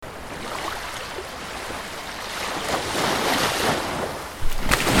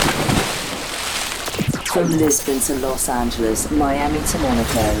From Lisbon to Los Angeles, Miami to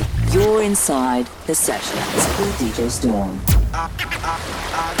Monaco, you're inside the sessions with DJ Storm. I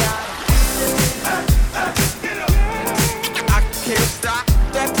can't stop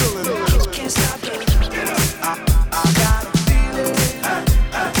that feeling. Can't stop it. I got a feeling.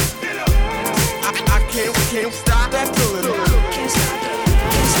 I can't stop that feeling. Can't stop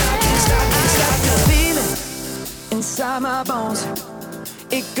the feeling inside my bones.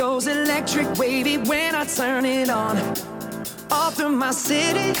 It goes electric wavy when I turn it on. All through my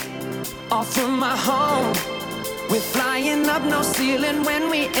city, all through my home. We're flying up, no ceiling when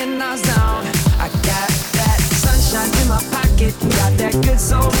we in our zone. I got that sunshine in my pocket, got that good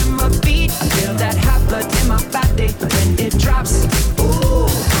soul in my feet. I feel that hot blood in my body when it drops. Ooh,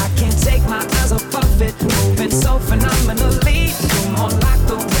 I can't take my eyes off of it, moving so phenomenally. Come on, like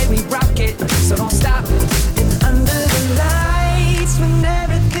the way we rock it, so don't stop. And under the lights, when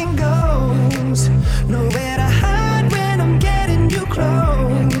everything goes, nowhere to hide when I'm getting you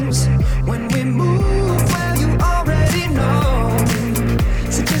close. When we move, well, you already know.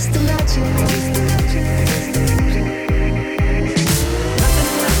 So just imagine. Nothing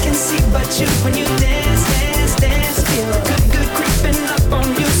I can see but you when you dance, dance, dance. Feel good creeping up on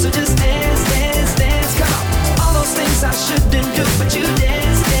you. So just dance, dance, dance. Come on. All those things I shouldn't do, but you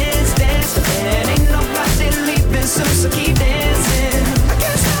dance, dance, dance. And ain't nobody leaving soon, so keep dancing. I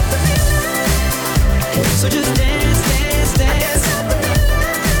can't stop the feeling. So just dance, dance, dance.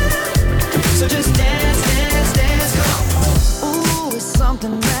 So just dance, dance, dance. Come on. Ooh, it's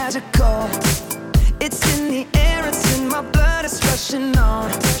something magical. It's in the air, it's in my blood, it's rushing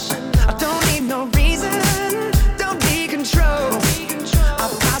on. I don't need no reason, don't need control. I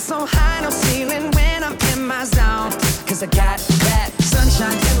fly so high, no ceiling when I'm in my zone. Cause I got that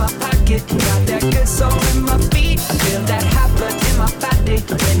sunshine in my pocket, got that good soul in my feet. I feel that hot blood in my body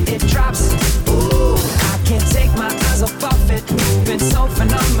when it drops. Ooh, I can't take my eyes off of it, moving so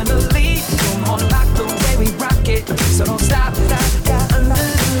phenomenally. Come on, like the way we rock it, so don't stop. Got under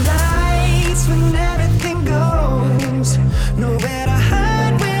the lights when everything goes, nowhere to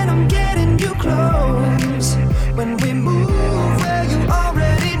hide when I'm getting you close. When we move, well, you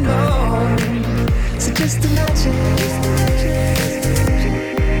already know. So just imagine.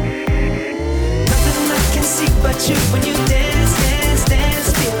 Nothing I can see but you when you dance, dance, dance.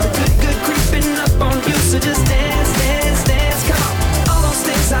 Feel good creeping up on you. So just dance, dance, dance. Come on. All those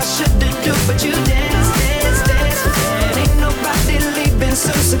things I shouldn't do, but you dance, dance, dance. And ain't nobody leaving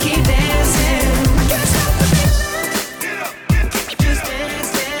soon, so keep dancing. I can't stop the feeling. Just dance,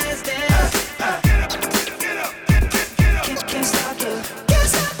 dance, dance. Can't stop the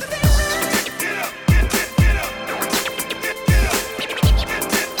feeling.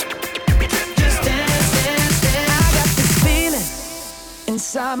 Just dance, dance, dance. I got this feeling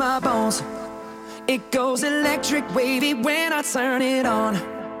inside my bones. It goes electric wavy when I turn it on.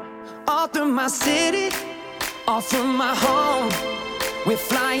 All through my city, all through my home. We're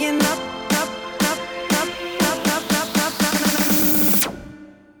flying up, up, up, up, up, up, up, up, up.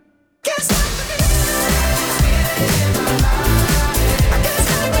 Can't stop the feeling. I can't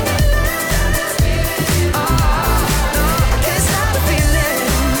stop the feeling. Oh, no, I can't stop the feeling.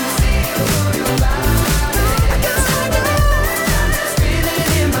 I can't stop the feeling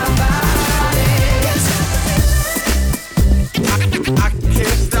in my body. I can't stop that feeling. I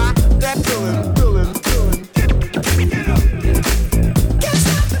can't stop that feeling.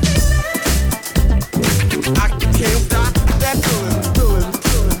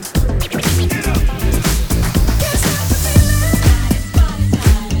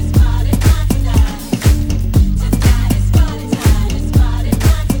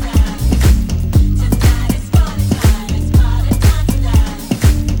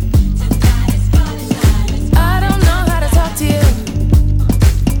 I don't know how to talk to you.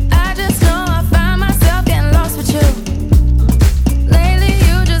 I just know I find myself getting lost with you. Lately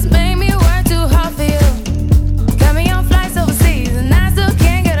you just make me work too hard for you. Got me on flights overseas and I still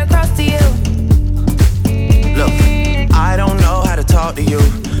can't get across to you. Look, I don't know how to talk to you.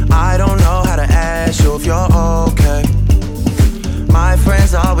 I don't know how to ask you if you're okay. My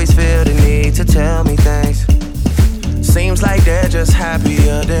friends always feel the need to tell me things. Seems like they're just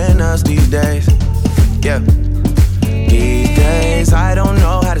happier than us these days. Yeah. These days, I don't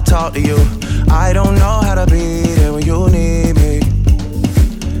know how to talk to you. I don't know how to be there when you need me.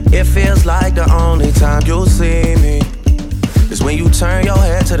 It feels like the only time you'll see me is when you turn your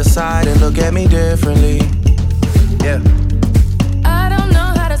head to the side and look at me differently. Yeah. I don't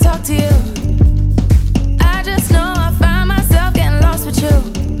know how to talk to you. I just know I find myself getting lost with you.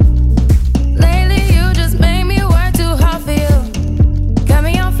 Lately you just make me work too hard for you. Got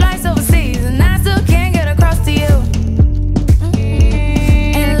me on flights overseas and I still can't get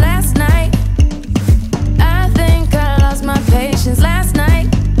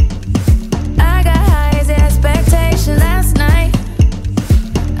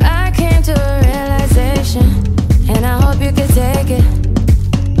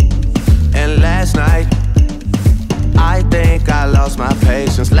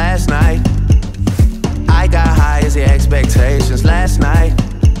conversations. Last night, I got high as the expectations. Last night,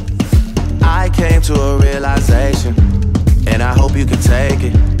 I came to a realization, and I hope you can take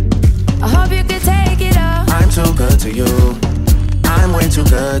it. I hope you can take it all. I'm too good to you. I'm way too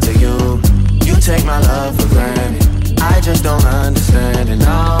good to you. You take my love for granted. I just don't understand it.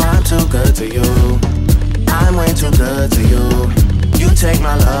 No, I'm too good to you. I'm way too good to you. You take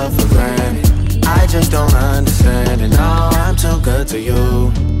my love for granted. I just don't understand it. No, I'm too good to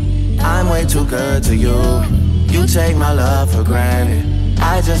you. I'm way too good to you. You take my love for granted.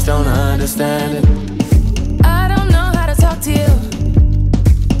 I just don't understand it. I don't know how to talk to you.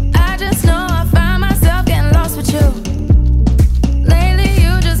 I just know I find myself getting lost with you. Lately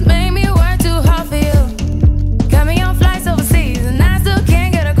you just made me work too hard for you. Got me on flights overseas and I still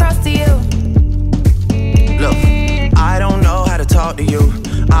can't get across to you. Look, I don't know how to talk to you.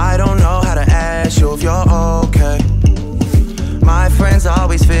 I don't know how to ask you if you're okay. My friends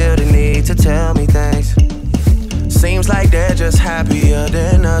always feel the need to tell me things. Seems like they're just happier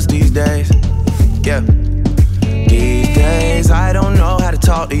than us these days. Yeah. These days, I don't know how to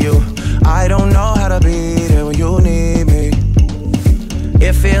talk to you. I don't know how to be there when you need me.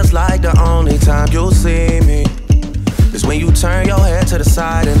 It feels like the only time you'll see me is when you turn your head to the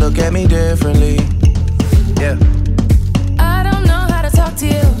side and look at me differently. Yeah. I don't know how to talk to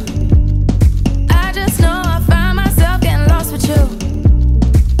you. I just know I find myself getting lost with you.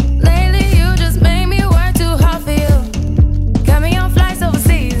 Lately you just made me work too hard for you. Got me on flights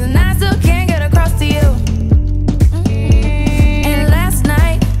overseas and I still can't get across to you. And last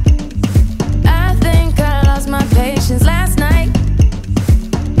night, I think I lost my patience. Last night,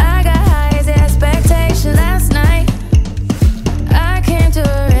 I got high as the expectation. Last night, I came to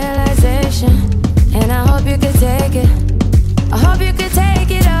a realization, and I hope you could take it. I hope you could take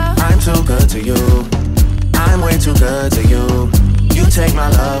it all. I'm too good to you. I'm way too good to you. You take my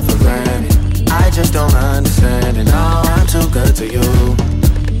love for granted. I just don't understand it. No, I'm too good to you.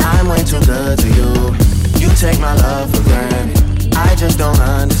 I'm way too good to you. You take my love for granted. I just don't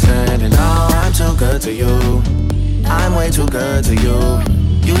understand it. No, I'm too good to you. I'm way too good to you.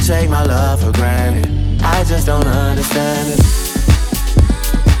 You take my love for granted. I just don't understand it.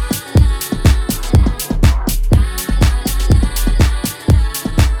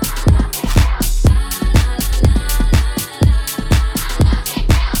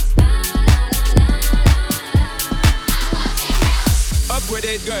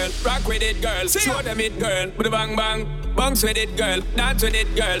 Girl, rock with it, girl. Show them it, girl. With a bang bang, bounce with it, girl. Dance with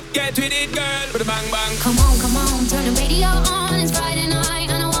it, girl. Get with it, girl. With a bang bang. Come on, turn the radio on. It's Friday night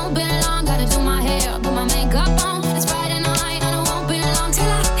and I won't be long. Gotta do my hair, put my makeup on. It's Friday night and I won't be long till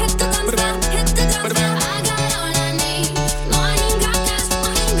I hit the dance floor, hit the dance floor. I got all I need. No, I ain't got cash,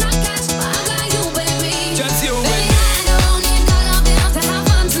 but I got you, baby. Just you, baby. I don't need dollar bills to have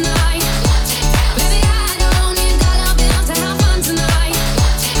fun tonight. Baby, I don't need dollar bills to have fun tonight.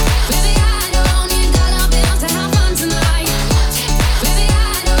 Baby, I don't need dollar bills to have fun tonight. Baby,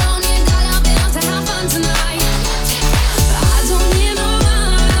 I don't need dollar bills to have fun tonight. I don't need no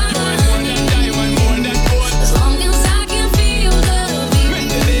money. More than gold. As long as I can feel the beat. Make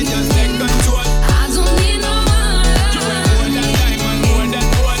the day just take control. I don't need no money. More than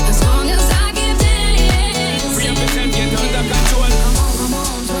gold. As long as I can dance. Free up yourself, get out of control. Come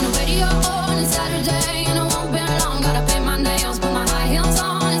on, turn the radio on. It's Saturday and I won't be long. Gotta paint my nails, put my high heels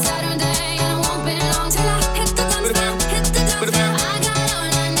on. It's Saturday and I won't be long till I hit the dance floor, hit the dance floor. I got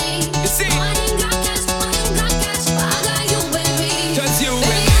all I need. You see? No, I ain't got cash, but I got you, baby. Just you,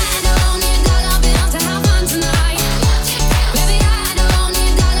 Baby, I don't need dollar bills to have fun tonight. Baby, I don't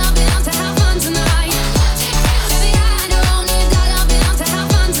need dollar bills to have fun tonight. Baby, I don't need dollar bills to have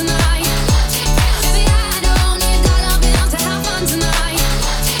fun tonight. Baby, I don't need dollar bills to have fun tonight.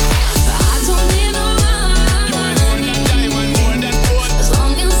 I don't need no money. more than gold. As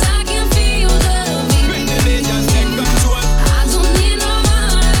long as I can feel the beat. Make the day just take control. I don't need no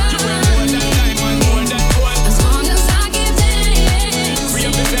money. More than gold. As long as I can dance. Free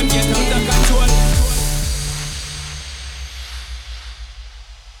up yourself, get out of control.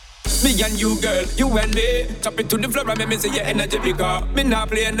 Me and you, girl, you and me. Chop it to the floor and make me see your energy because me not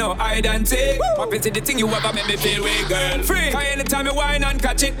play no hide and seek. Pop into the thing you ever make me feel way, girl. Free. Cause anytime you whine and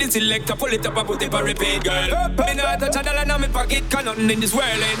catch it, this selector pull it up and put it for repeat, girl. Me not touch a dollar in my pocket, cause nothing in this world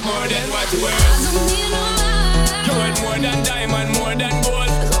ain't more than what you I worth. don't need no money. You worth more than diamond, more than gold.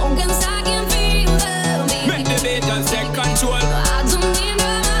 As long as I can feel the Make beat. the day just take control. I don't need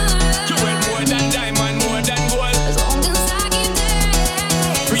no You money. worth more than diamond, more than gold. As long as I can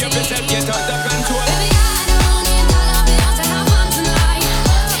dance. Free up yourself, get out of control. Baby, I don't need dollar bills to have fun tonight.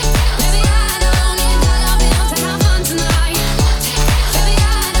 Baby, I don't need dollar bills to have fun tonight. Baby,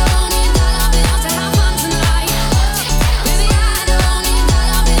 I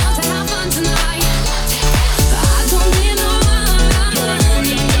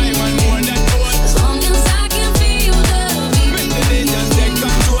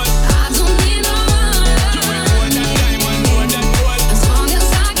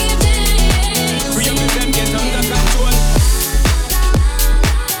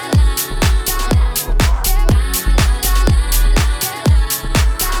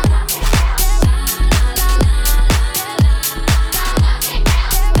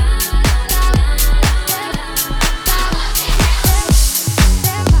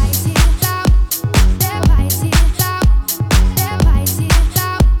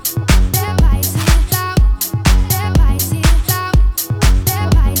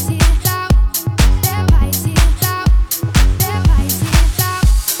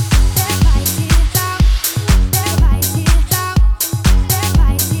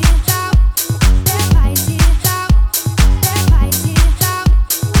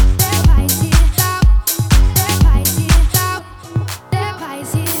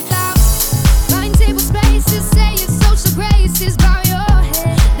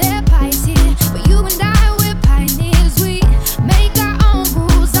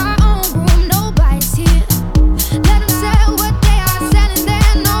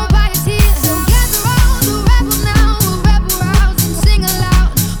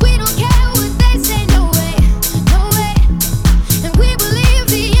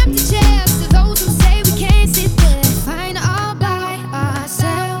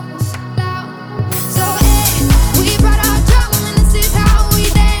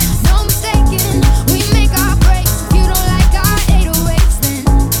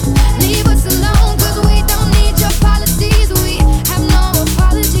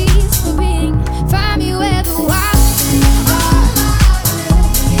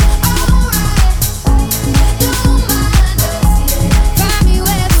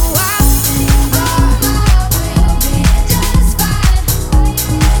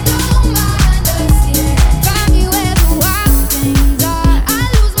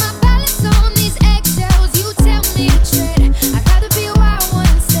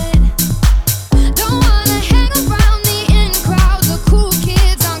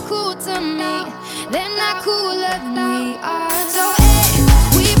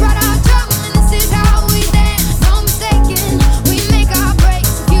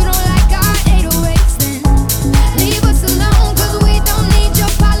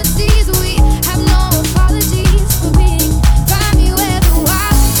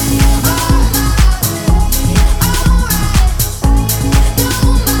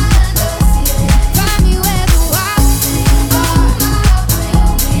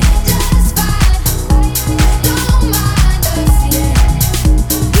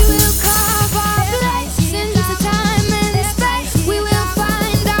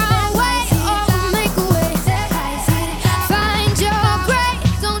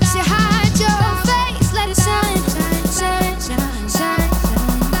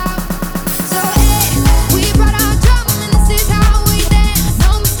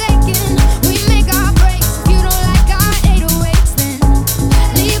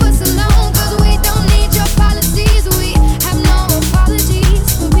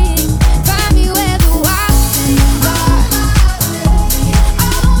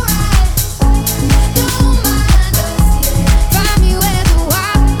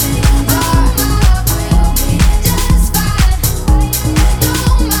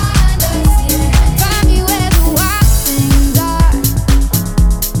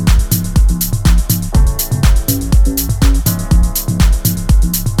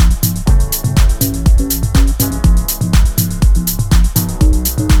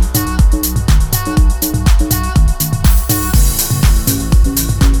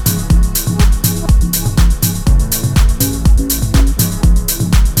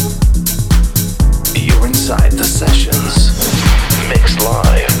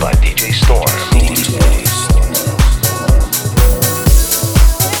We'll be right back.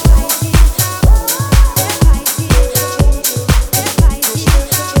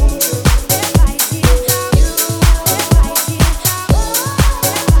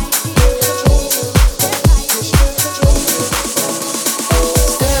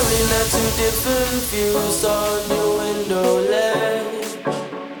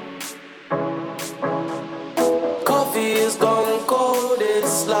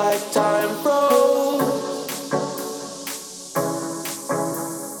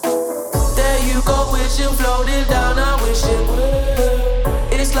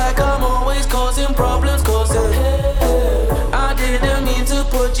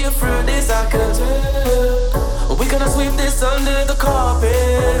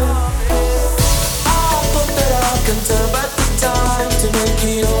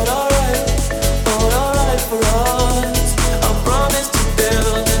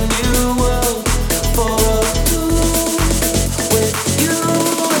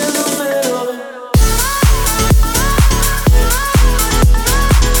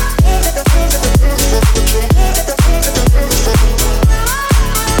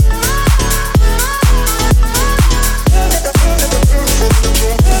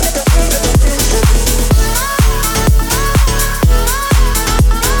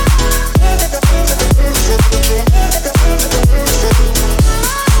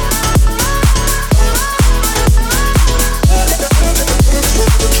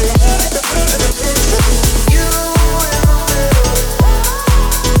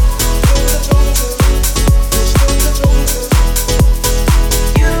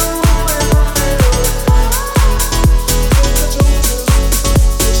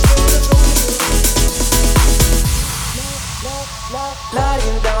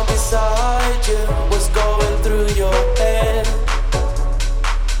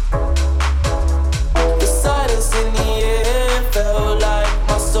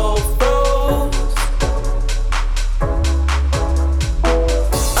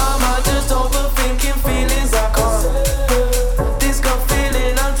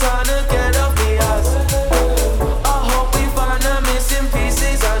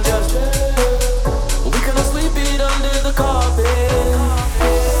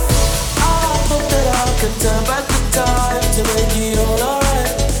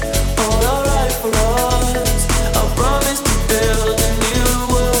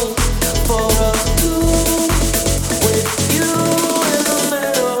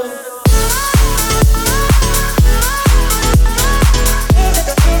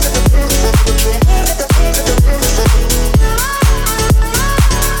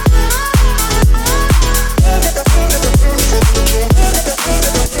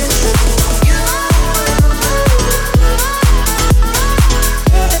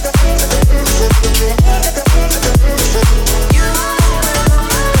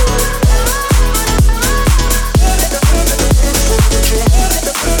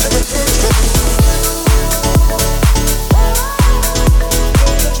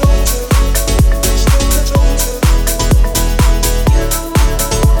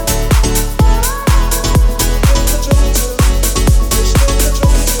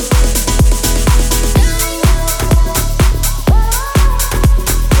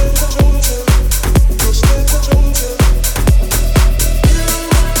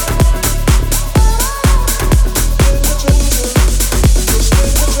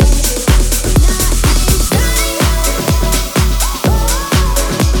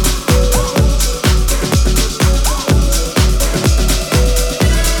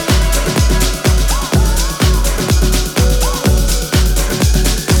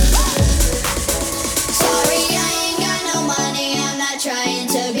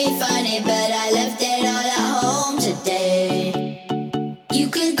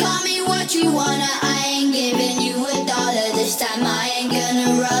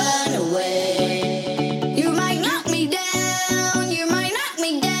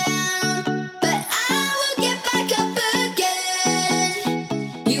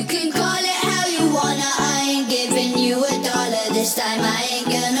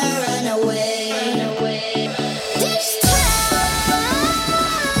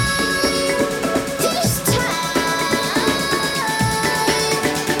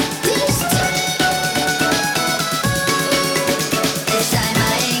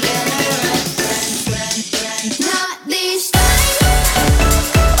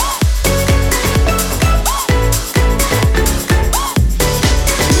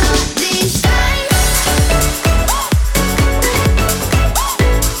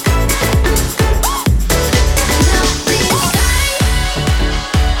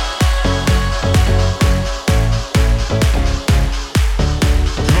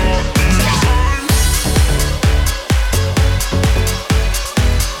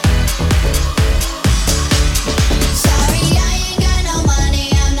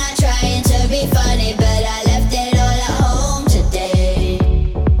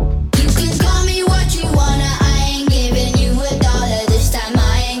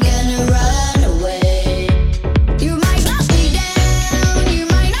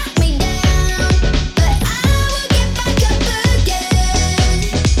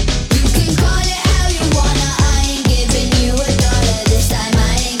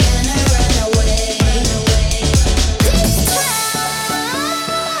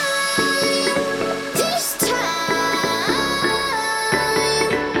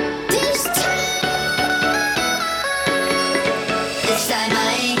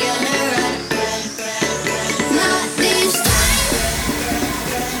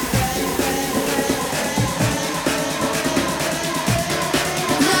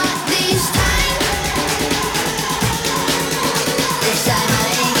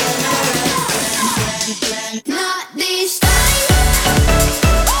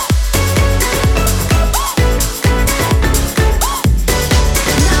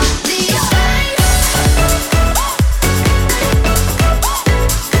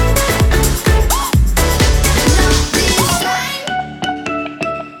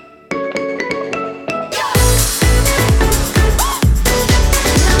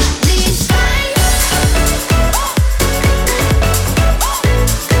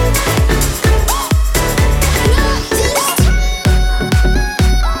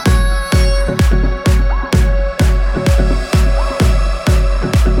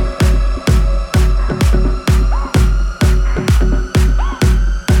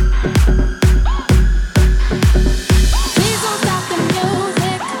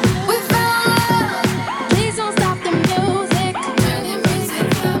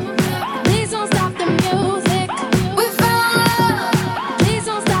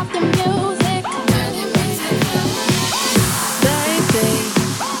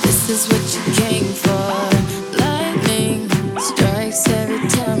 is what you came for. Lightning strikes every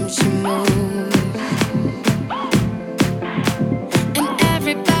time she moves, and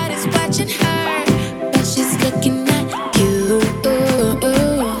everybody's watching her, but she's looking at you.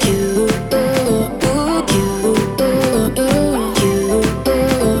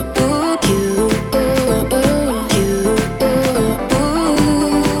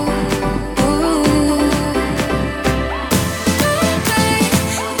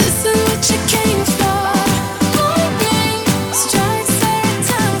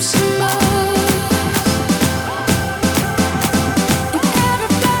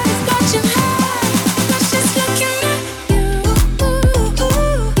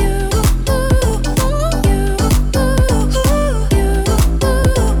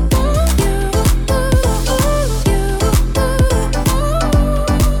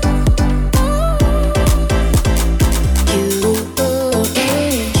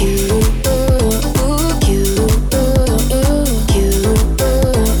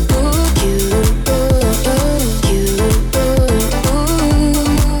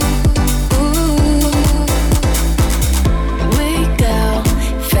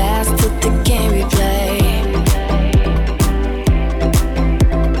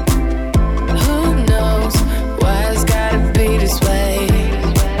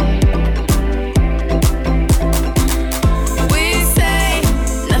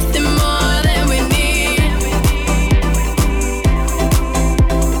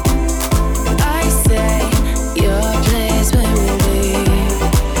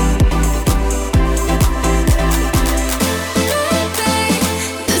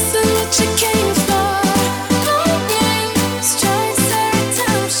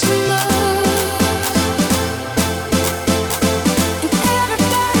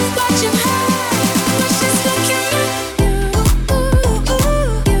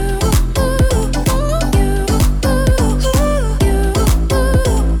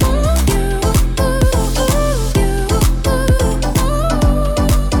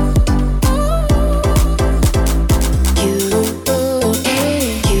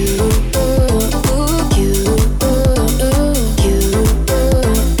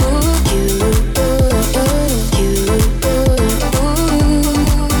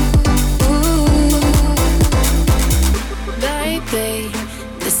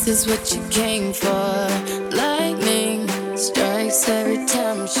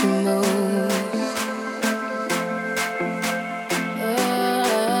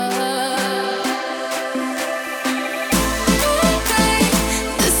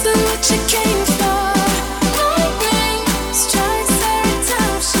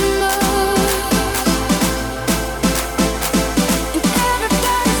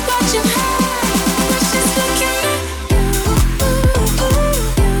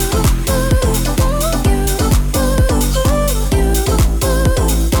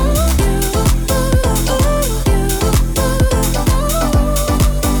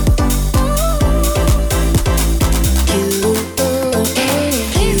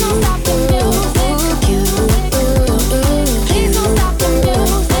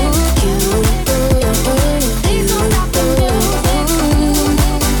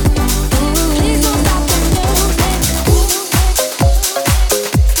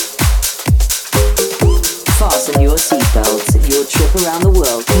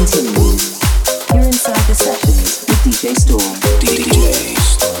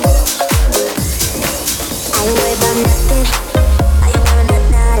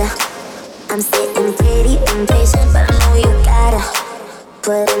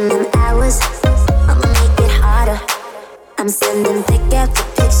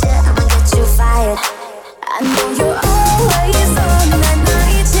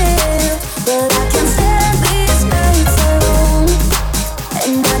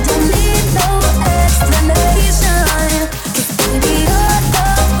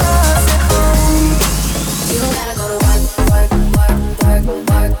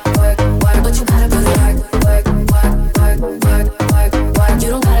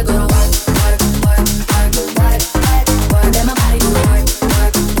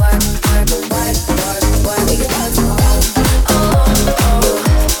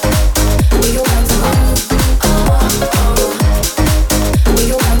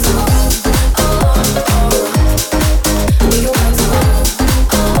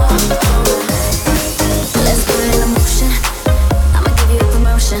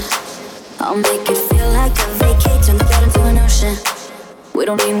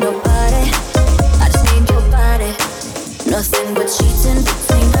 Nothing but cheating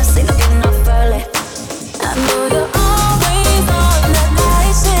between us, ain't no getting off early. I know you're always on the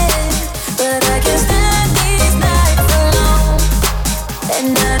night shift.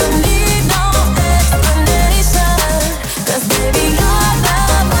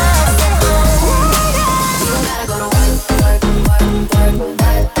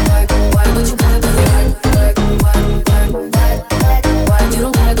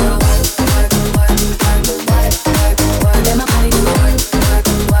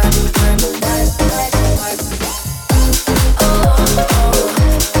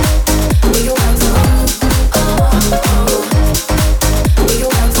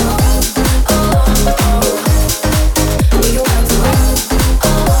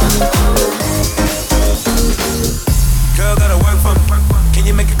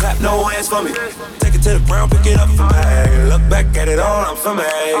 no hands for me. Take it to the ground, pick it up for me. Look back at it all, I'm for me.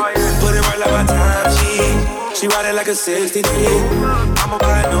 Put it right like my time, she ride it like a 63. I'ma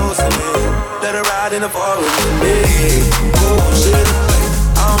buy a new Celine. Let her ride in the fall with me. Oh, shit,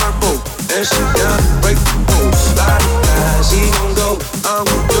 I'm her boo. And she down, break the rules. Slide it down, she gon' go. I'm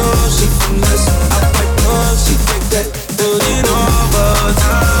gon' do, she finesse. I fight up, she take that. Building over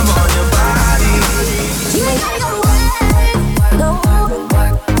time on your body. You ain't gotta go to work,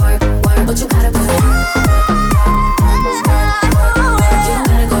 but you gotta go to work. You don't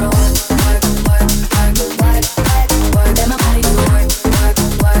gotta go to work. Let my body do work.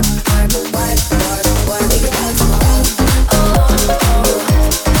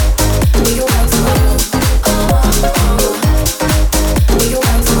 We can work tomorrow. We can work tomorrow. We can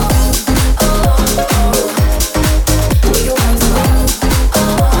work tomorrow. We can work tomorrow.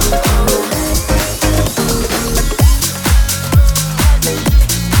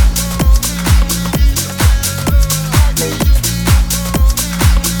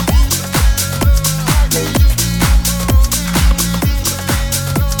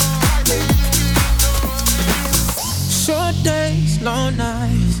 Short days, long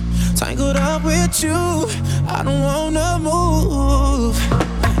nights, tangled up with you. I don't wanna move.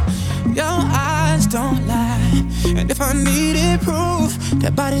 Your eyes don't lie, and if I needed proof,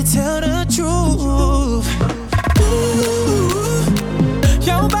 that body tell the truth. Ooh,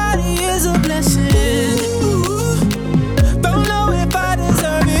 your body is a blessing. Don't know if I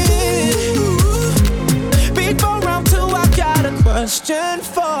deserve it. Before round two, I got a question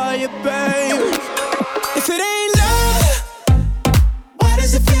for you, babe. If it ain't love, why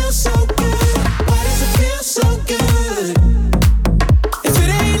does it feel so good? Why does it feel so good? If it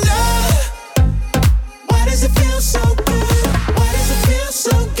ain't love, why does it feel so good? Why does it feel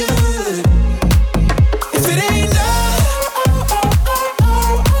so good? If it ain't love,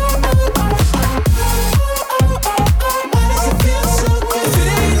 why does it feel so good? If it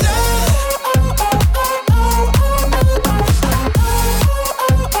ain't love,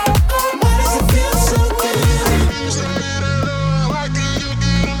 why does it feel so good?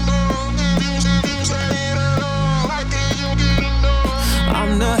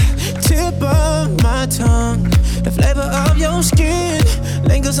 I'm the tip of my tongue, the flavor of your skin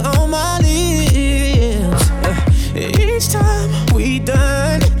lingers on my lips. Each time we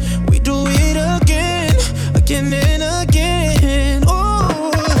done, we do it again, again and again.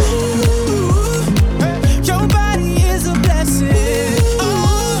 Ooh, your body is a blessing.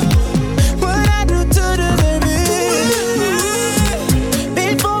 Ooh, what I do to deserve it?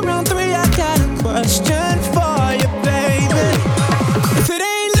 Before round three, I got a question for you, baby. If it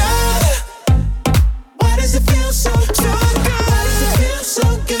ain't love, why does it feel so good? Why does it feel so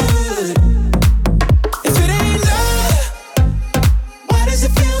good? If it ain't love, why does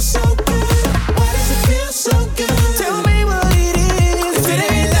it feel so good? Why does it feel so good? Tell me what it is. If it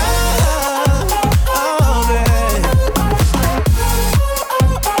ain't love, oh babe,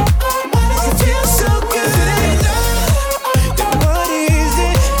 why does it feel so good? If it ain't love, then what is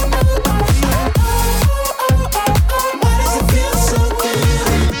it? Why does it feel so good?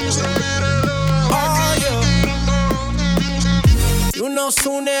 Oh yeah. You know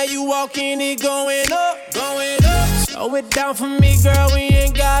soon as you walk in, it going up, going up. Slow it down for me, girl, we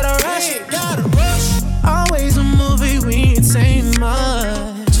ain't gotta rush it. Always a movie, we ain't saying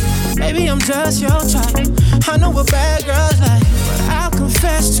much. Maybe I'm just your type, I know what bad girls like, but I'll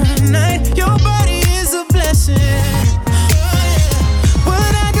confess tonight, your body is a blessing.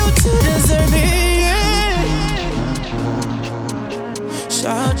 What I do to deserve it?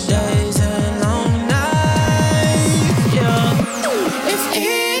 Short days and long nights, yeah. If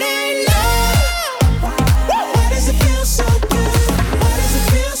it ain't love, why does it feel so good? Why does it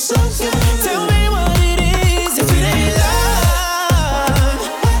feel so good? Tell me what it is. If it ain't love,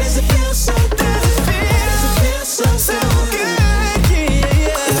 why does it feel so good? Why does it feel so good? Yeah,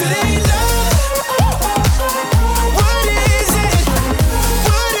 yeah. If it ain't love, what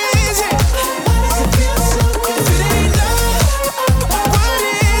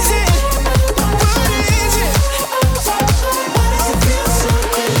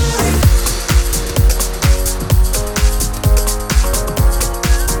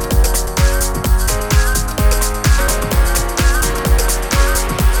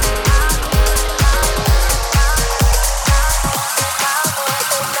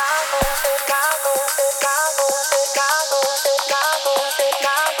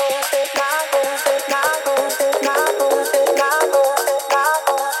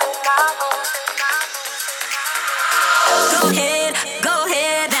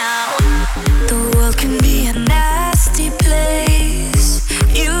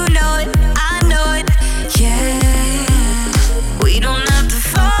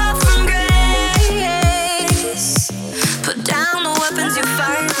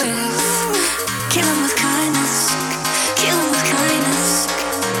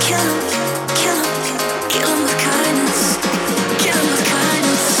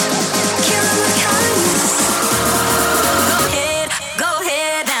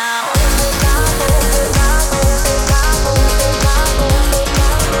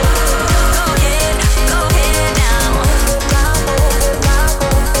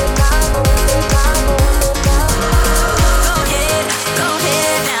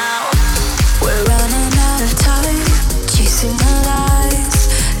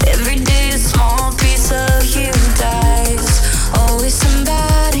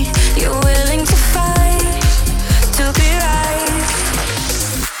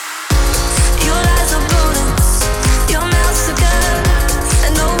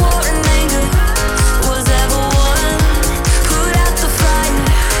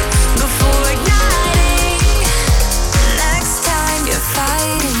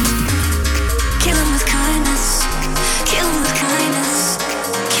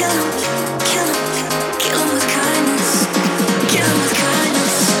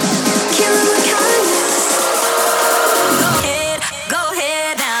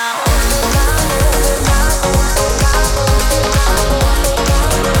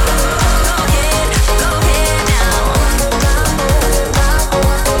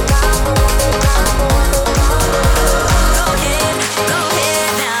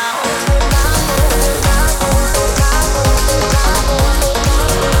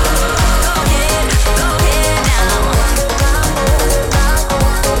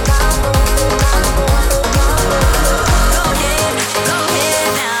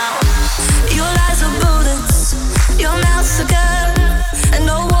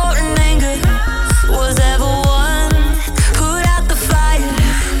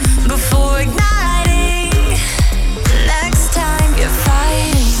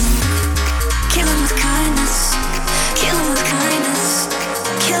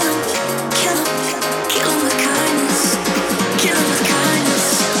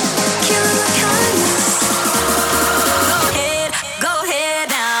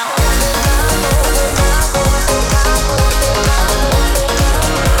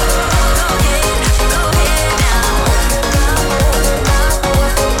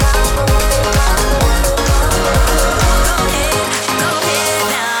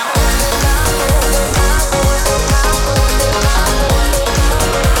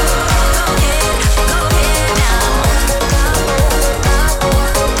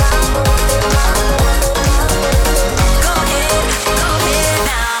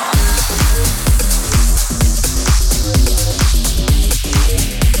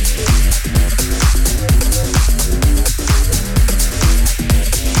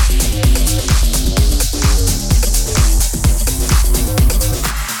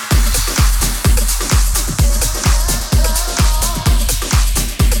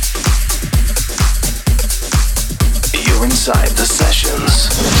inside the sessions.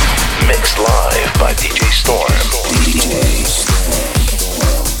 Mixed live by DJ Storm. DJ Storm.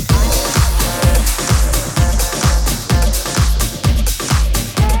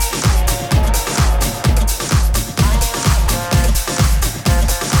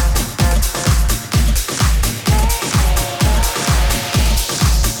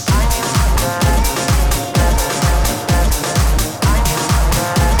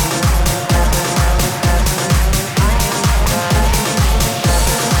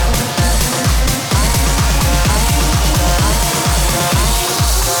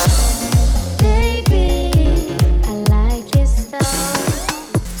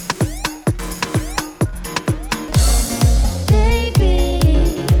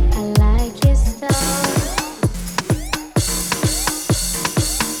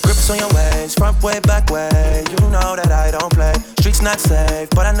 Way, back way, you know that I don't play. Streets not safe,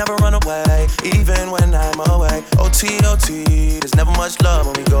 but I never run away, even when I'm away. OT, OT, there's never much love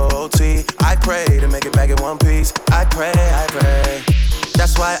when we go OT. I pray to make it back in one piece. I pray.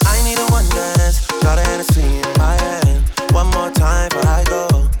 That's why I need a one dance. Got a Hennessy in my hand. One more time before I go.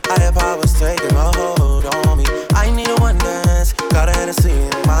 Higher powers taking a hold on me. I need a one dance. Got a Hennessy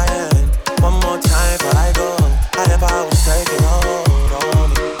in my hand. One more time before I go. Higher powers taking a hold on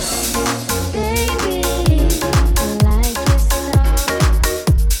me.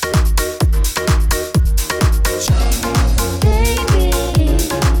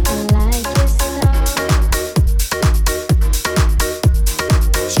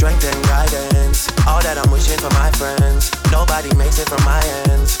 Nobody makes it from my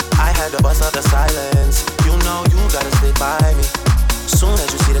ends. I had to bust up the silence. You know you gotta stick by me. Soon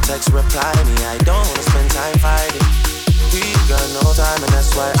as you see the text, reply me. I don't wanna spend time fighting. We got no time and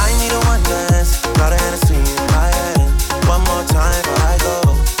that's why I need a one dance. Got a Hennessy in my hand. One more time before I go.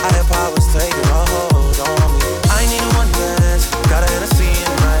 Higher powers taking a hold on me. I need a one dance. Got a Hennessy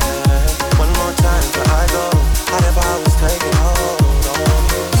in my hand. One more time before I go. Higher powers taking a hold on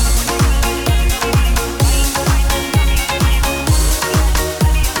me.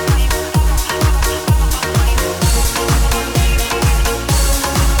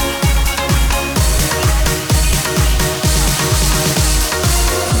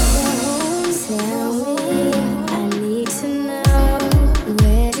 Tell me, I need to know,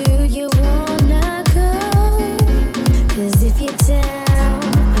 where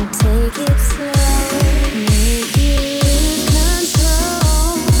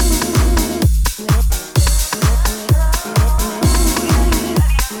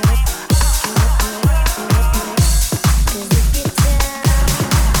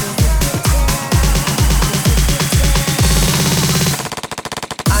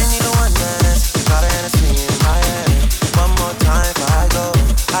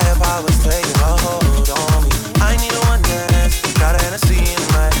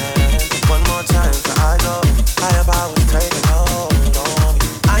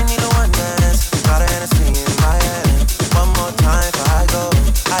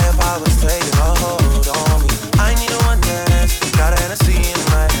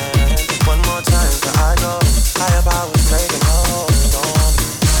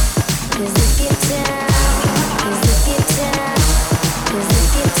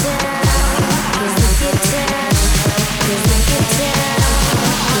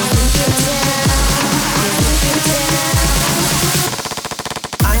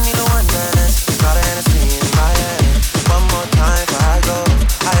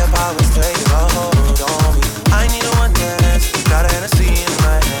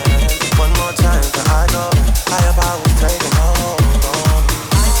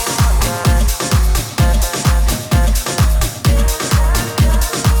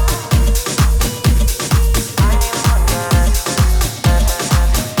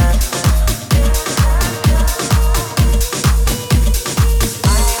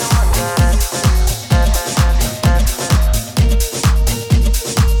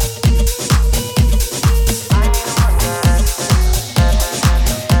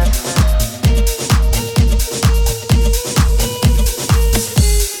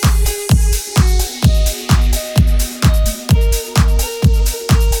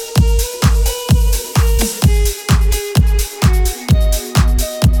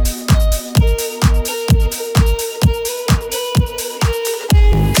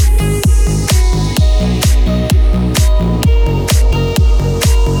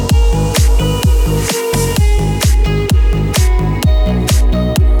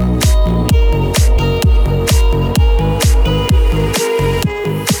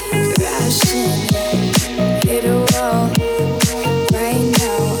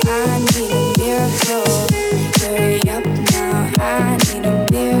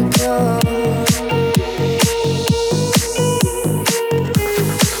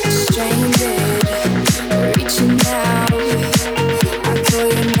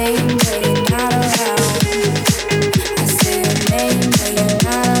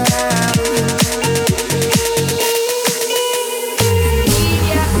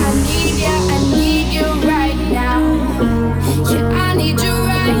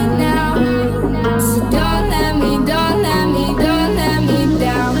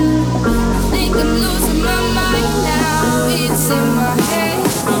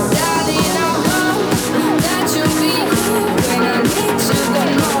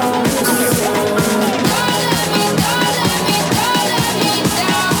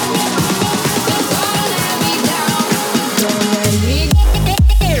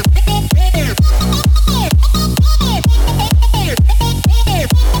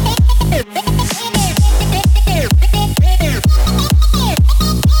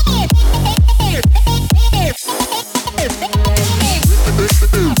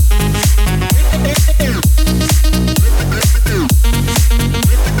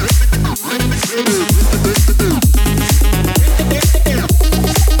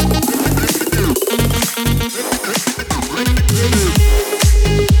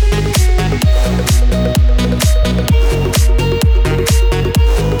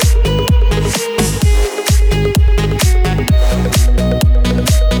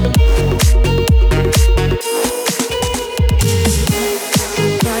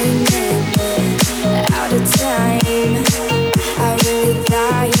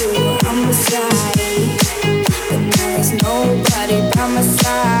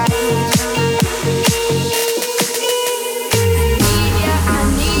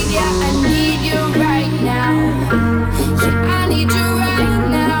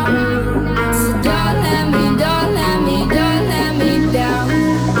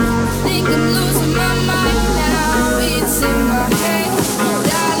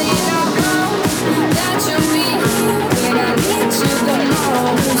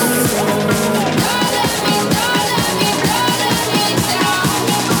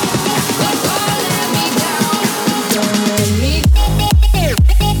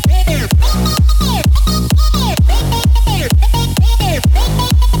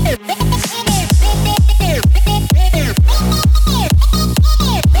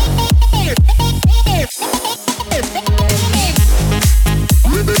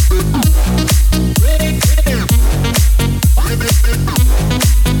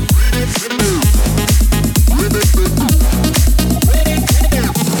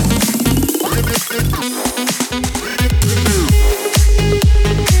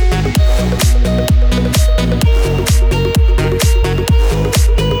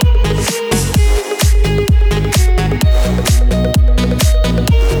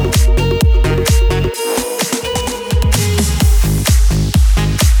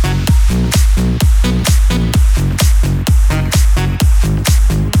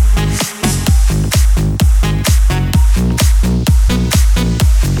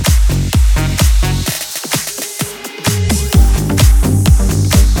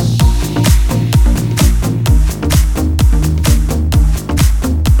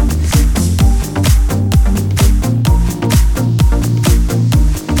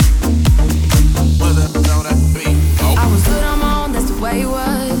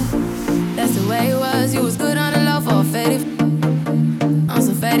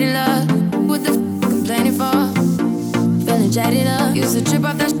daddy love. What the complaining for? Feeling jaded up. Used to trip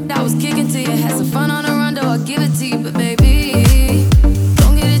off that shit I was kicking to you. Had some fun on the run, though I'll give it to you. But baby,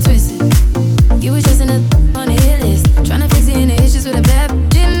 don't get it twisted. You was just in a on the hit list. Tryna fix any issues with a bad bitch.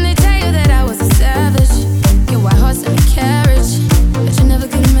 Didn't they tell you that I was a savage? Get white horse and a carriage. But you never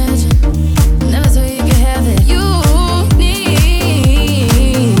could imagine. Never thought you could have it. You needed me.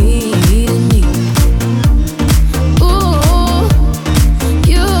 Ooh,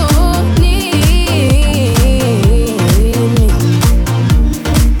 you needed me.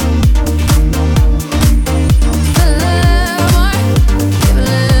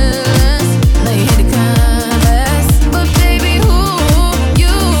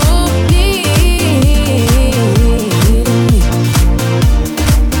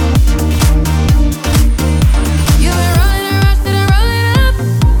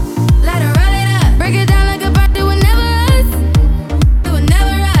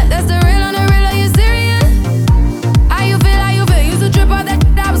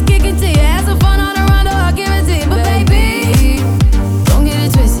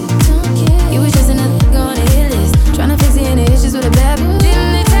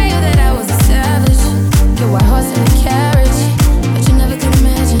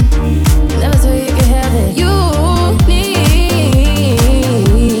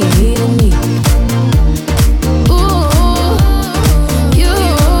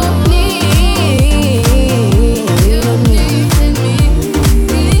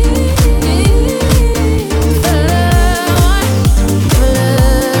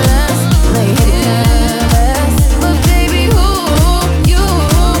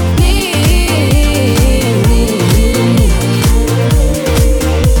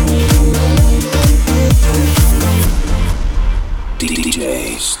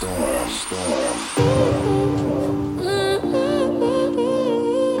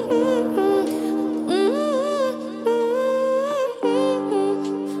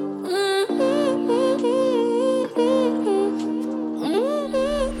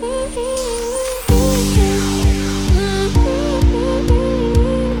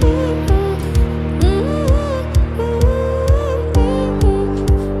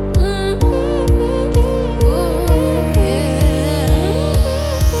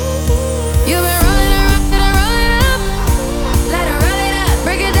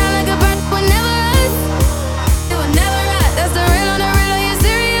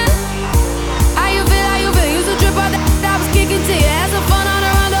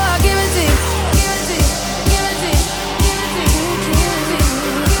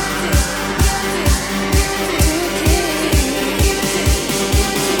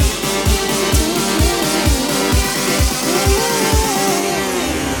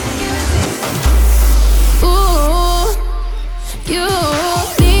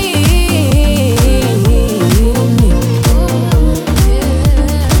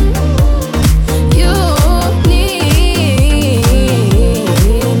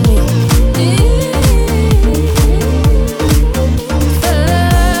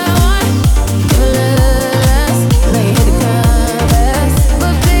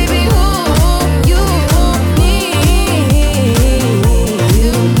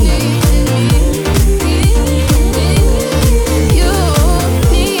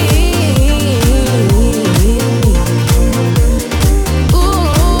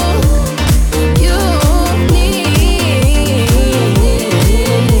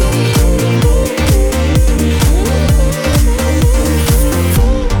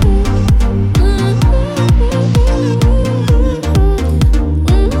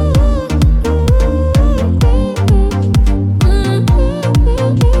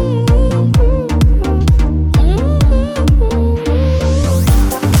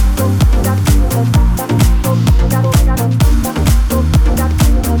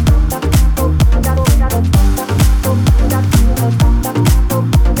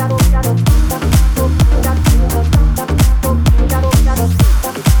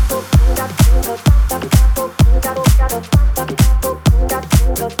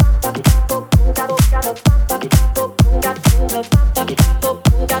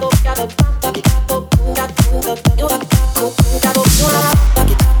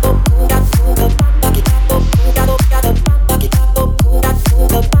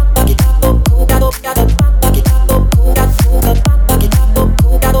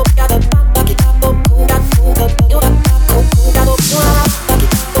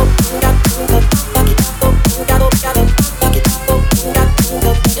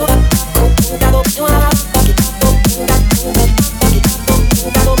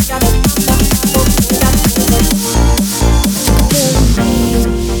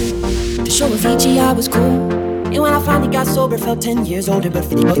 I was cool. And when I finally got sober, felt 10 years older, but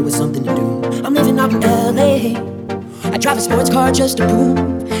it was something to do. I'm living out in LA. I drive a sports car just to prove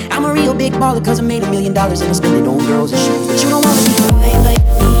I'm a real big baller, cause I made $1 million and I spend it on girls and shoes. But you don't wanna be right like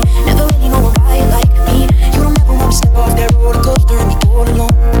me, never really know a guy like me. You don't ever wanna step off that roller coaster and be all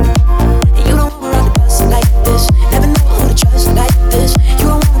alone. And you don't wanna ride the bus like this, never know who to trust like this.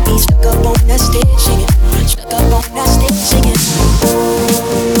 You don't wanna be stuck up on that stage singing, stuck up on that stage singing.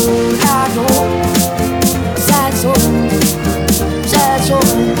 I know, sad soul,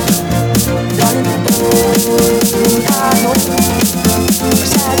 darling. I know,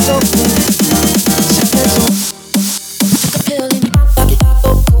 sad soul, sad soul. Took a pill in my pocket,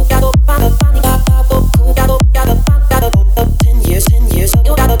 got up, got up, 10 years,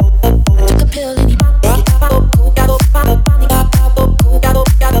 got up. I took a pill in my pocket, got up, got up,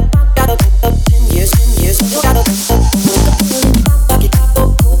 10 years, got up. Took a pill in my pocket,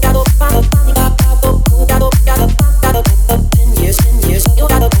 got up, got up, 10 years,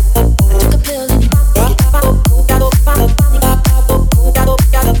 got up. I took a pill in my pocket, got up,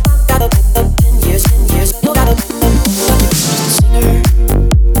 got up, 10 years, got up. Singer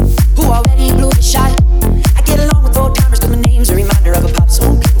who already blew the shot. I get along with old timers 'cause my name's a reminder of a pop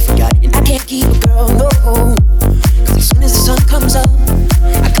song people forgot. And I can't keep a girl, no, 'cause as soon as the sun comes up,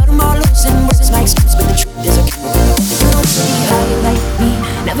 I cut them all loose and worse is my excuse. But the truth is I can't help it. You don't wanna be high like me,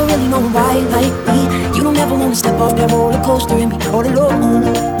 never really know why like me. You don't ever wanna step off that roller coaster and be all alone.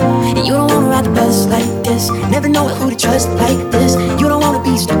 And you don't wanna ride the bus like this, never know who to trust like this. You don't wanna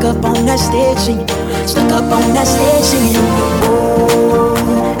be stuck up on that stage singing, stuck up on that stage singing.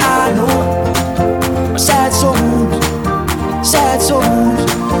 Oh, I know, sad souls,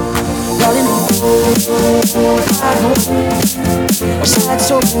 darling. Oh, I know, sad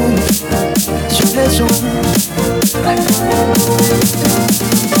souls, sad souls.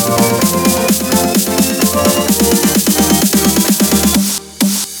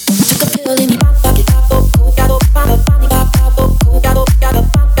 Took a pill in my pocket, got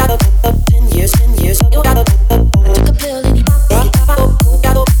up, 10 years, got up. I took a pill in my pocket, got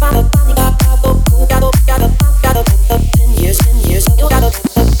up, 10 years, got up.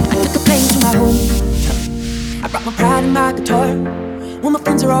 I took a plane to my home. I brought my pride and my guitar. Well, my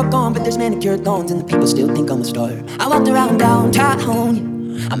friends are all gone, but there's manicured lawns and the people still think I'm a star. I walked around downtown.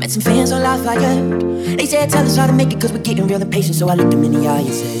 I met some fans on Lafayette. They said, tell us how to make it, 'cause we're getting real impatient. So I looked them in the eye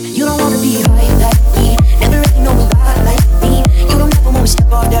and said, you don't wanna be high like me, never really know a guy like me. You don't ever wanna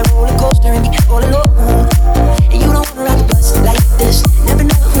step off that roller coaster and be all alone. And you don't wanna ride the bus like this, never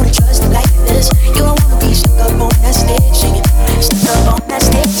know who to trust like this. You don't wanna be stuck up on that stage singing, stuck up on that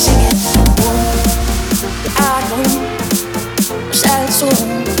stage singing. Oh, I know, sad soul,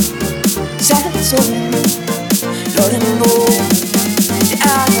 Lord, I know. I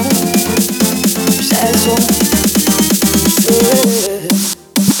know, sad soul, yeah.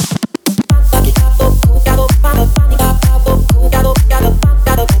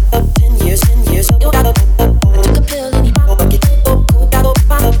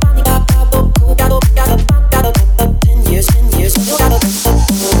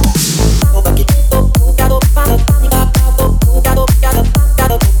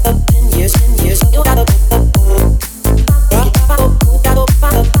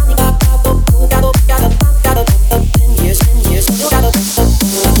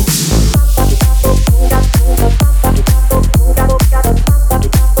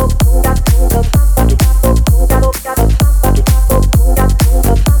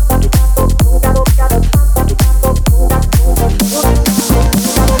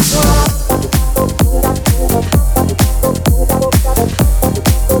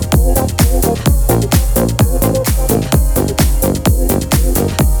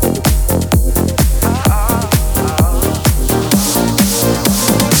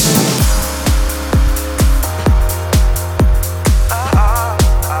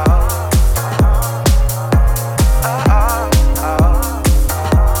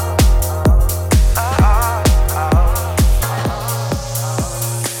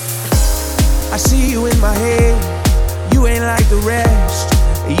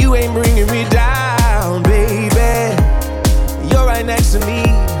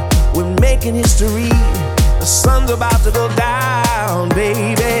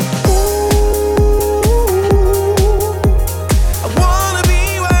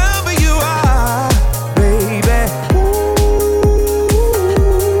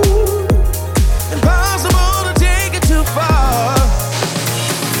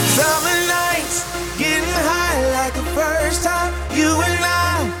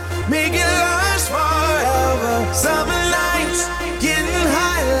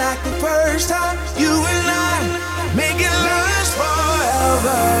 like the first time. You and I make it last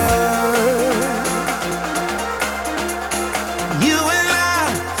forever. You and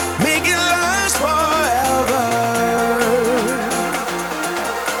I make it last forever.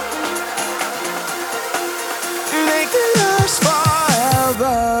 Make it last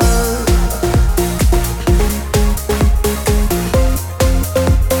forever.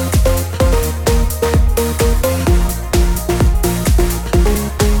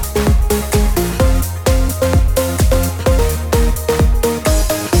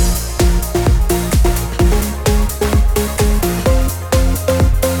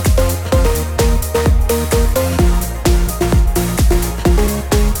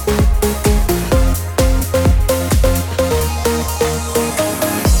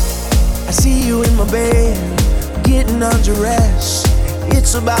 Undressed.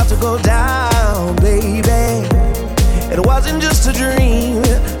 It's about to go down, baby. It wasn't just a dream,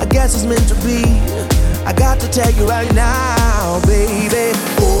 I guess it's meant to be. I got to tell you right now, baby.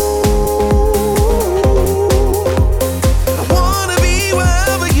 Ooh, I wanna be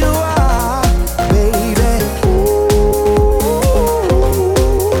wherever you are, baby. Ooh,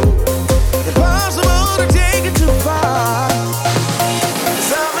 impossible to take it too far.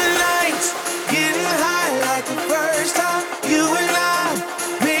 Summer nights, getting high like the first time. You and I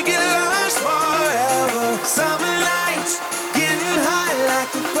make it last forever. Summer nights, getting high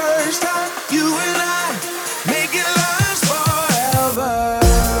like the first time. You and I make it last forever.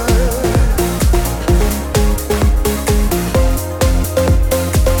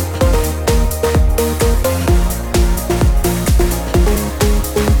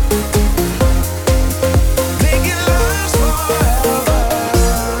 Make it last forever.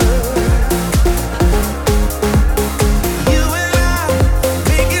 You and I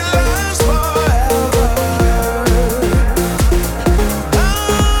make it last forever.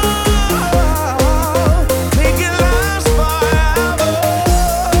 Oh, make it last forever,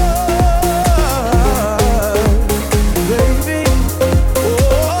 baby. Oh,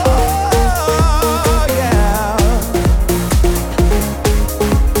 yeah.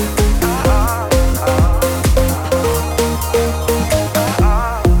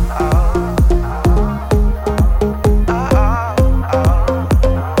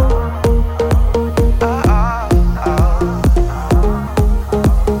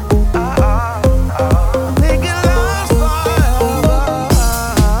 Make it last forever.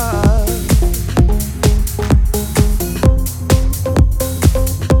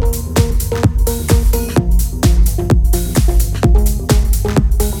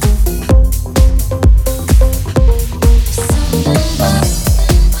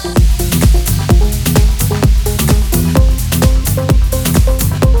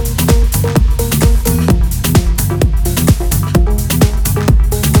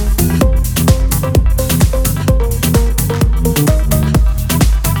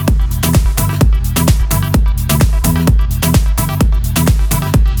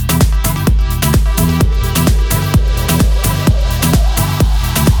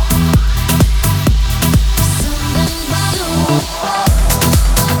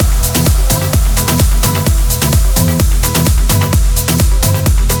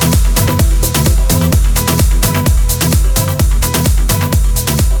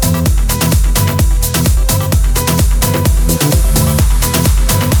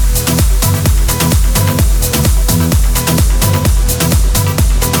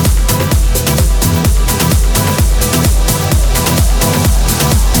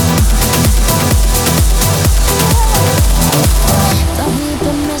 Don't need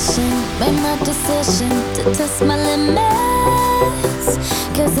permission, made my decision to test my limits.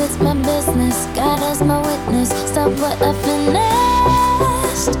 Cause it's my business, God as my witness. Stop what I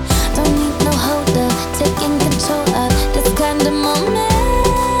finished. Don't need no holder, taking control of this kind of moment.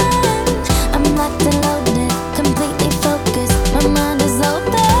 I'm locked and loaded, completely focused, my mind is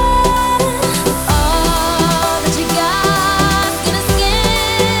open. All that you got, skin to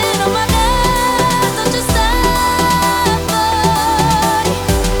skin, oh my God, don't you stop, boy.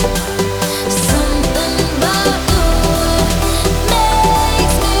 Something about you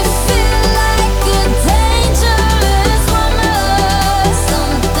makes me feel like a dangerous woman.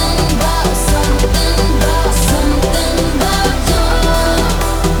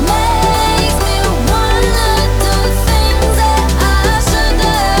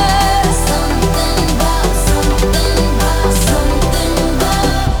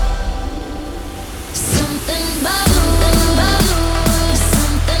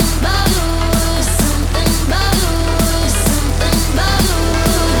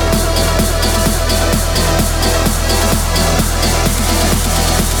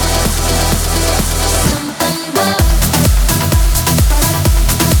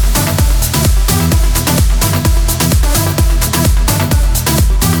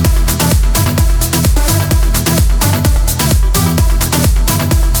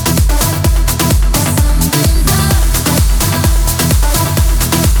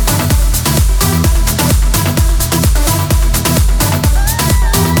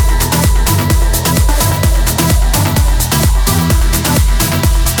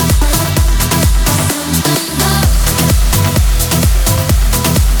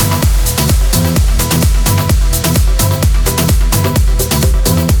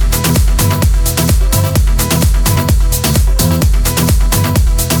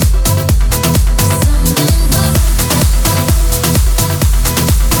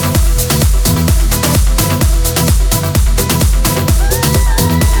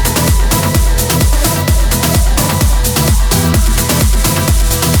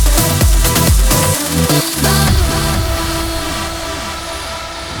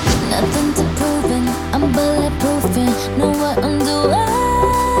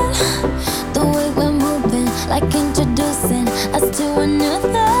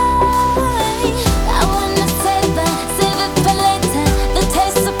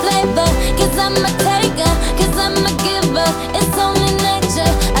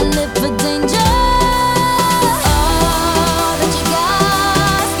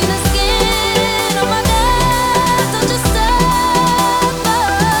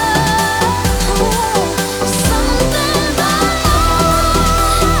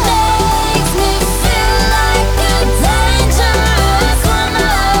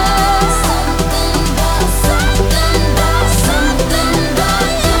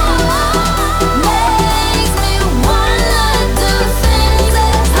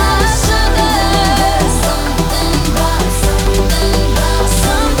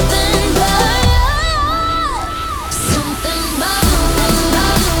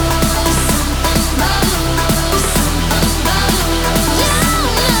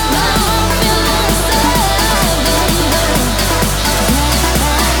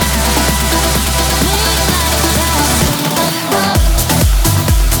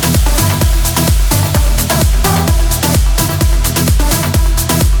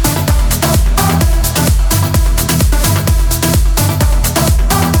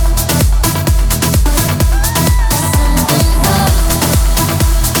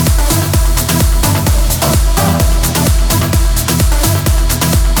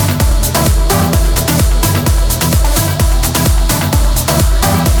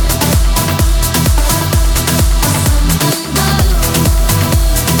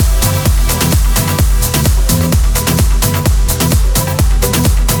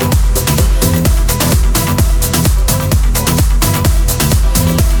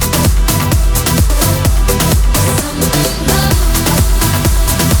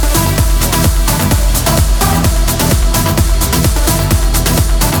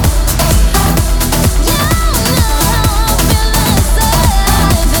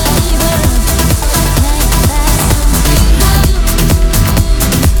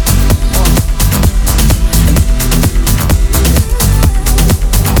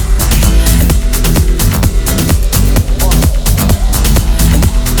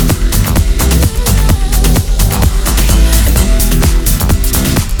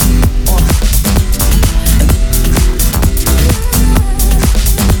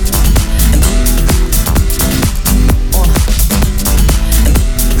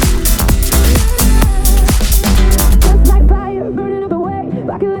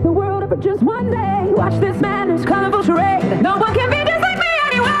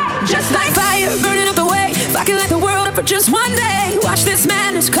 just one day. Watch this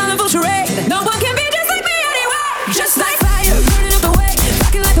madness, colorful charade. No one can be just like me anyway. Just like fire, burning up the way,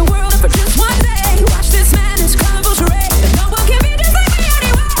 rocking like the world for just one day. Watch this madness, colorful charade. No one can be just like me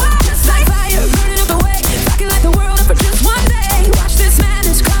anyway. Just like fire, burning up the way, rocking like the world for just one day. Watch this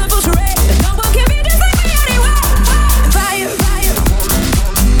madness, colorful charade. No one can be just like me anyway. Fire, fire.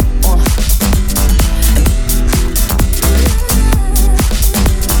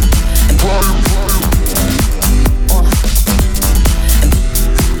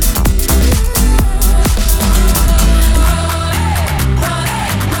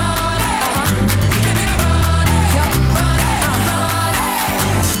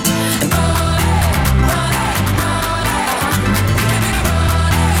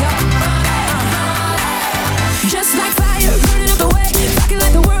 Just like fire, burning up the way, rocking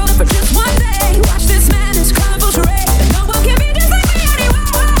like the world for just one day. Watch this madness, colorful charade. No one can be just like me anyway.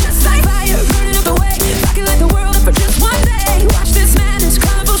 Just like fire, burning up the way, rocking like the world for just one day. Watch this madness,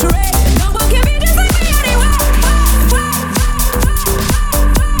 colorful charade. No one can be just like me anyway.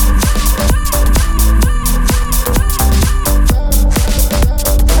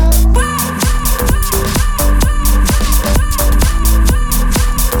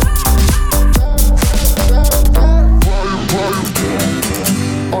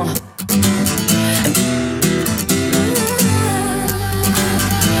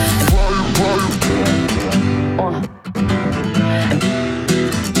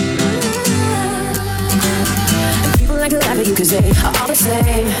 People like to laugh at you cause they are all the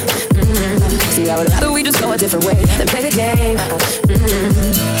same. See, I would rather we just go a different way than play the game.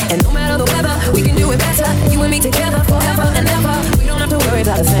 And no matter the weather, we can do it better. You and me together forever and ever. We don't have to worry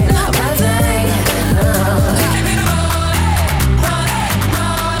about a thing, about a thing. No.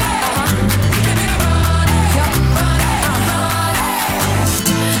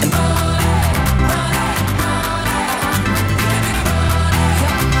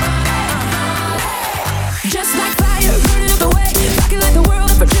 Just like fire, burning up the way, rocking like the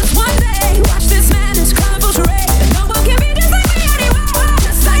world for just one day. Watch this madness, colorful charade. No one can be just like me anyway.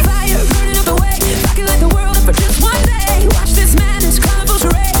 Just like fire, burning up the way, rocking like the world for just one day. Watch this madness, colorful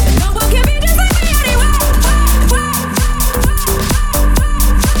charade. No one can be just like me anyway.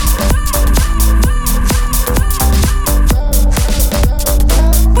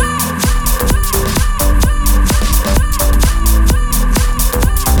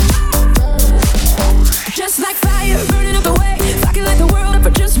 Just like fire, burning up the way, rocking like the world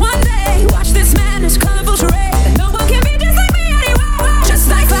for just one day. Watch this madness, colorful charade. No one can be just like me anyway. Just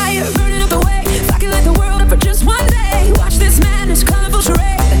like fire, burning up the way, rocking like the world for just one day. Watch this madness, colorful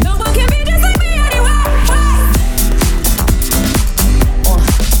charade. No one can be just like me anyway.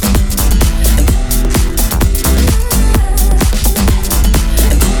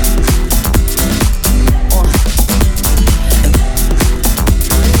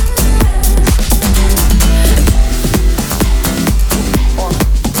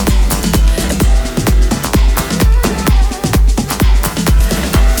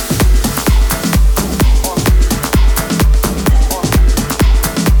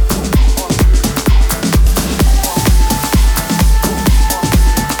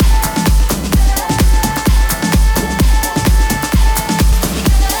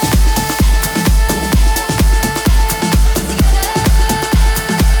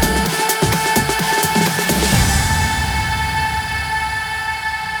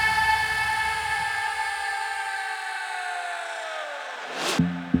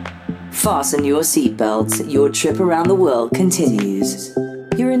 Fasten your seatbelts. Your trip around the world continues.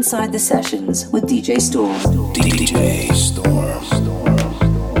 You're inside the sessions with DJ Storm. DJ Storm.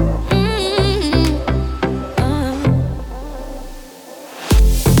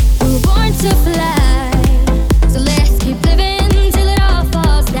 We were born to fly, so let's keep living till it all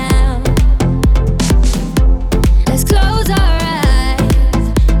falls down. Let's close our eyes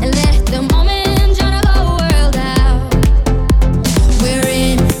and let the moment drown our whole world out. We're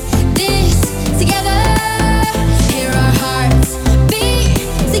in this together. Hear our hearts beat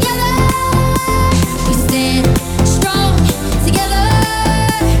together. We stand strong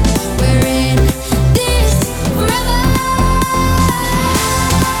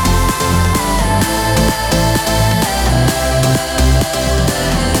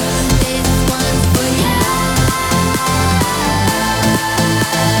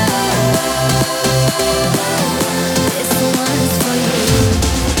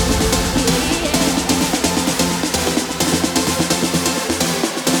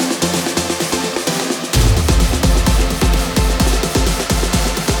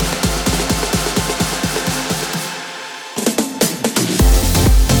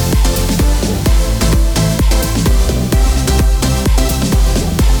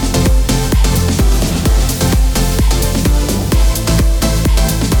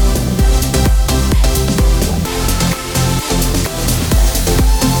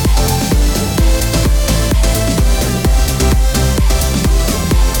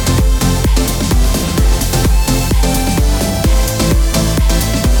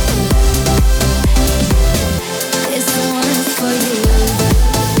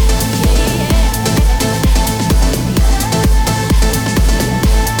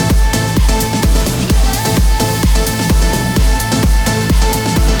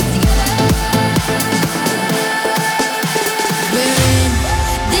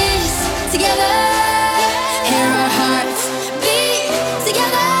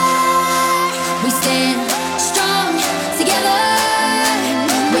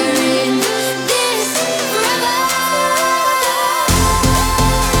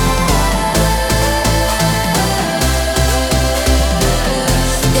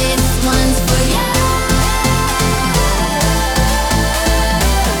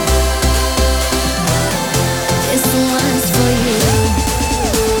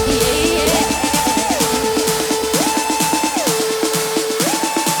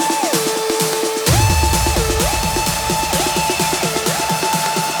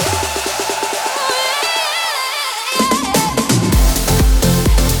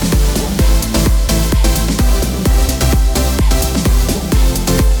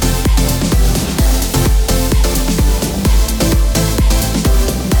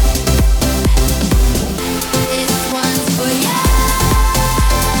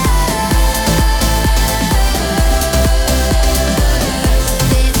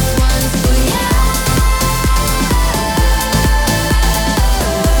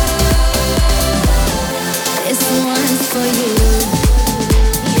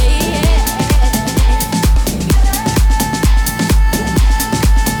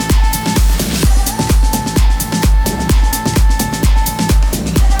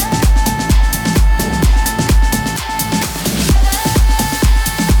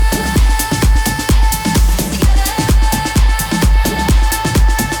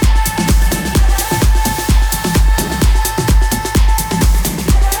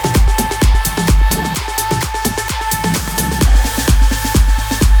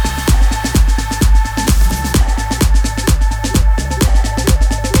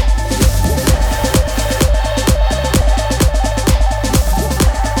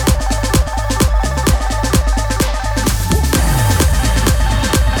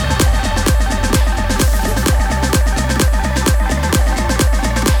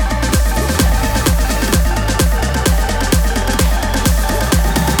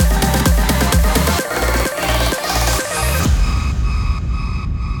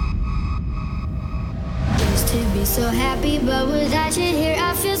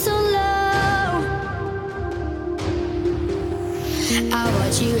I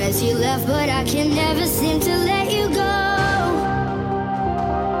watch you as you left, but I can never seem to let you go.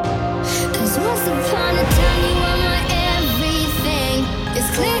 'Cause once upon a time you were my everything. It's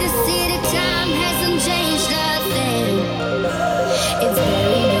clear to see that time hasn't changed a thing. It's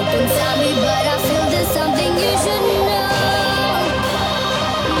buried deep inside me, but I feel there's something you should know.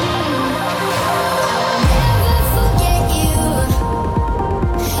 I'll never forget you.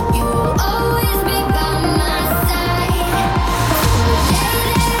 You will always be by my side. From the day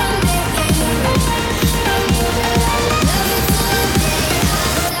that I met you, I knew that I would love you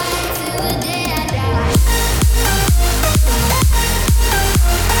till the day I die, till the day I die.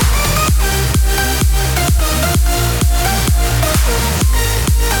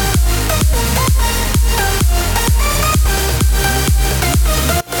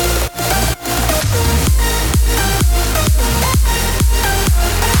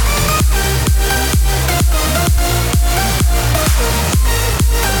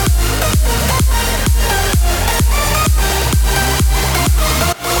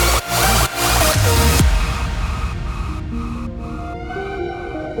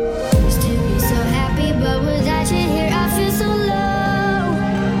 Used to be so happy, but without you here, I feel so low.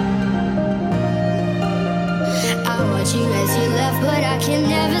 I watch you as you left, but I can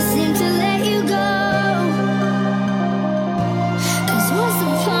never seem to let you go. 'Cause once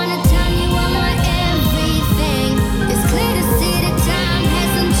upon a time you were my everything. It's clear to see that time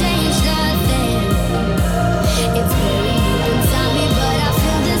hasn't changed a thing. It's very deep inside me, but I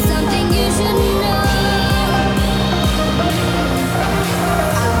feel there's something you should know.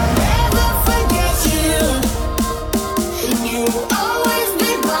 I'll never forget you. You'll always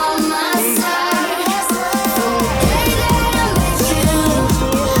be by my side. From the day that I met you,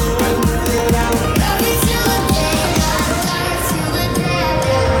 I knew that I would love you till the day I die, till the day I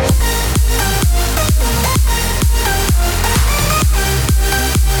die.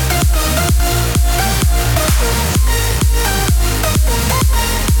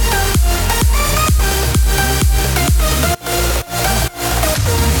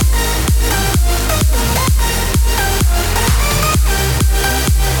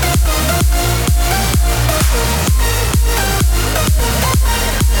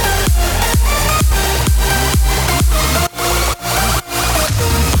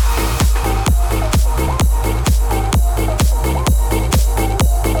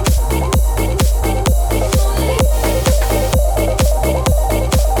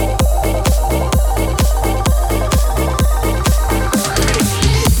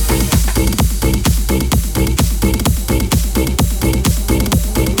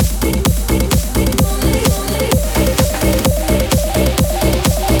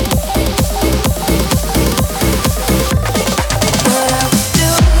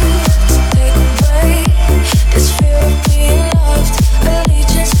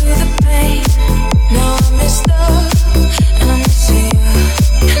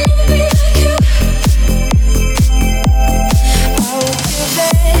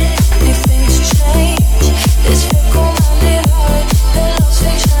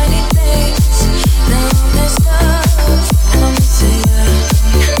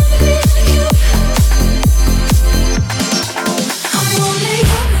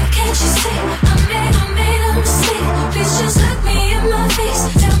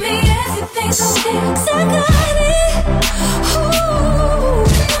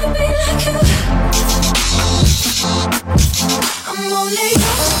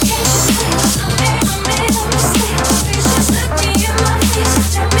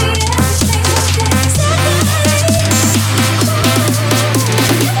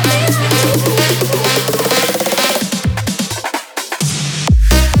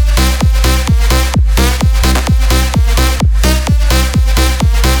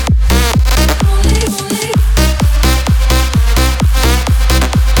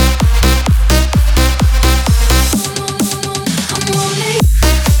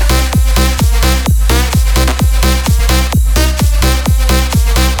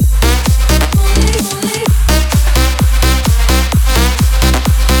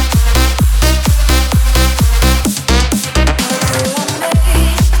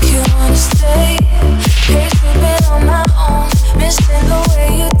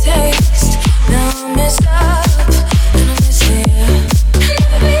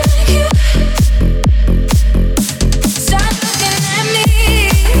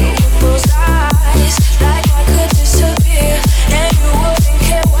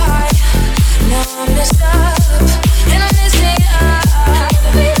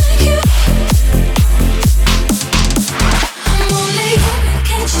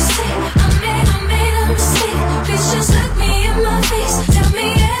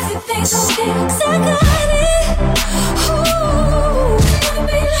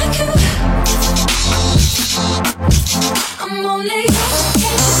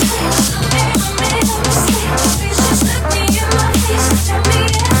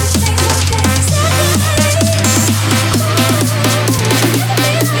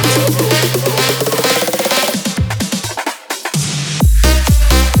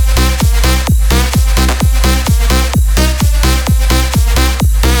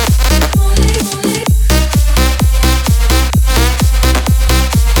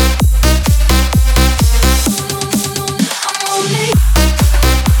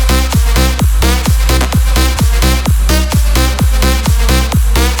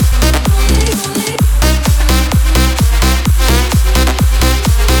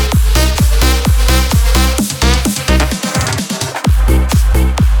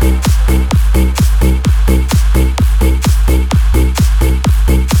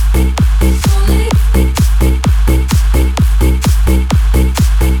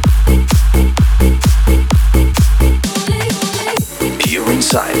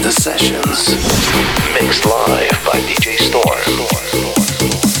 The Sessions. Mixed live by DJ Storm.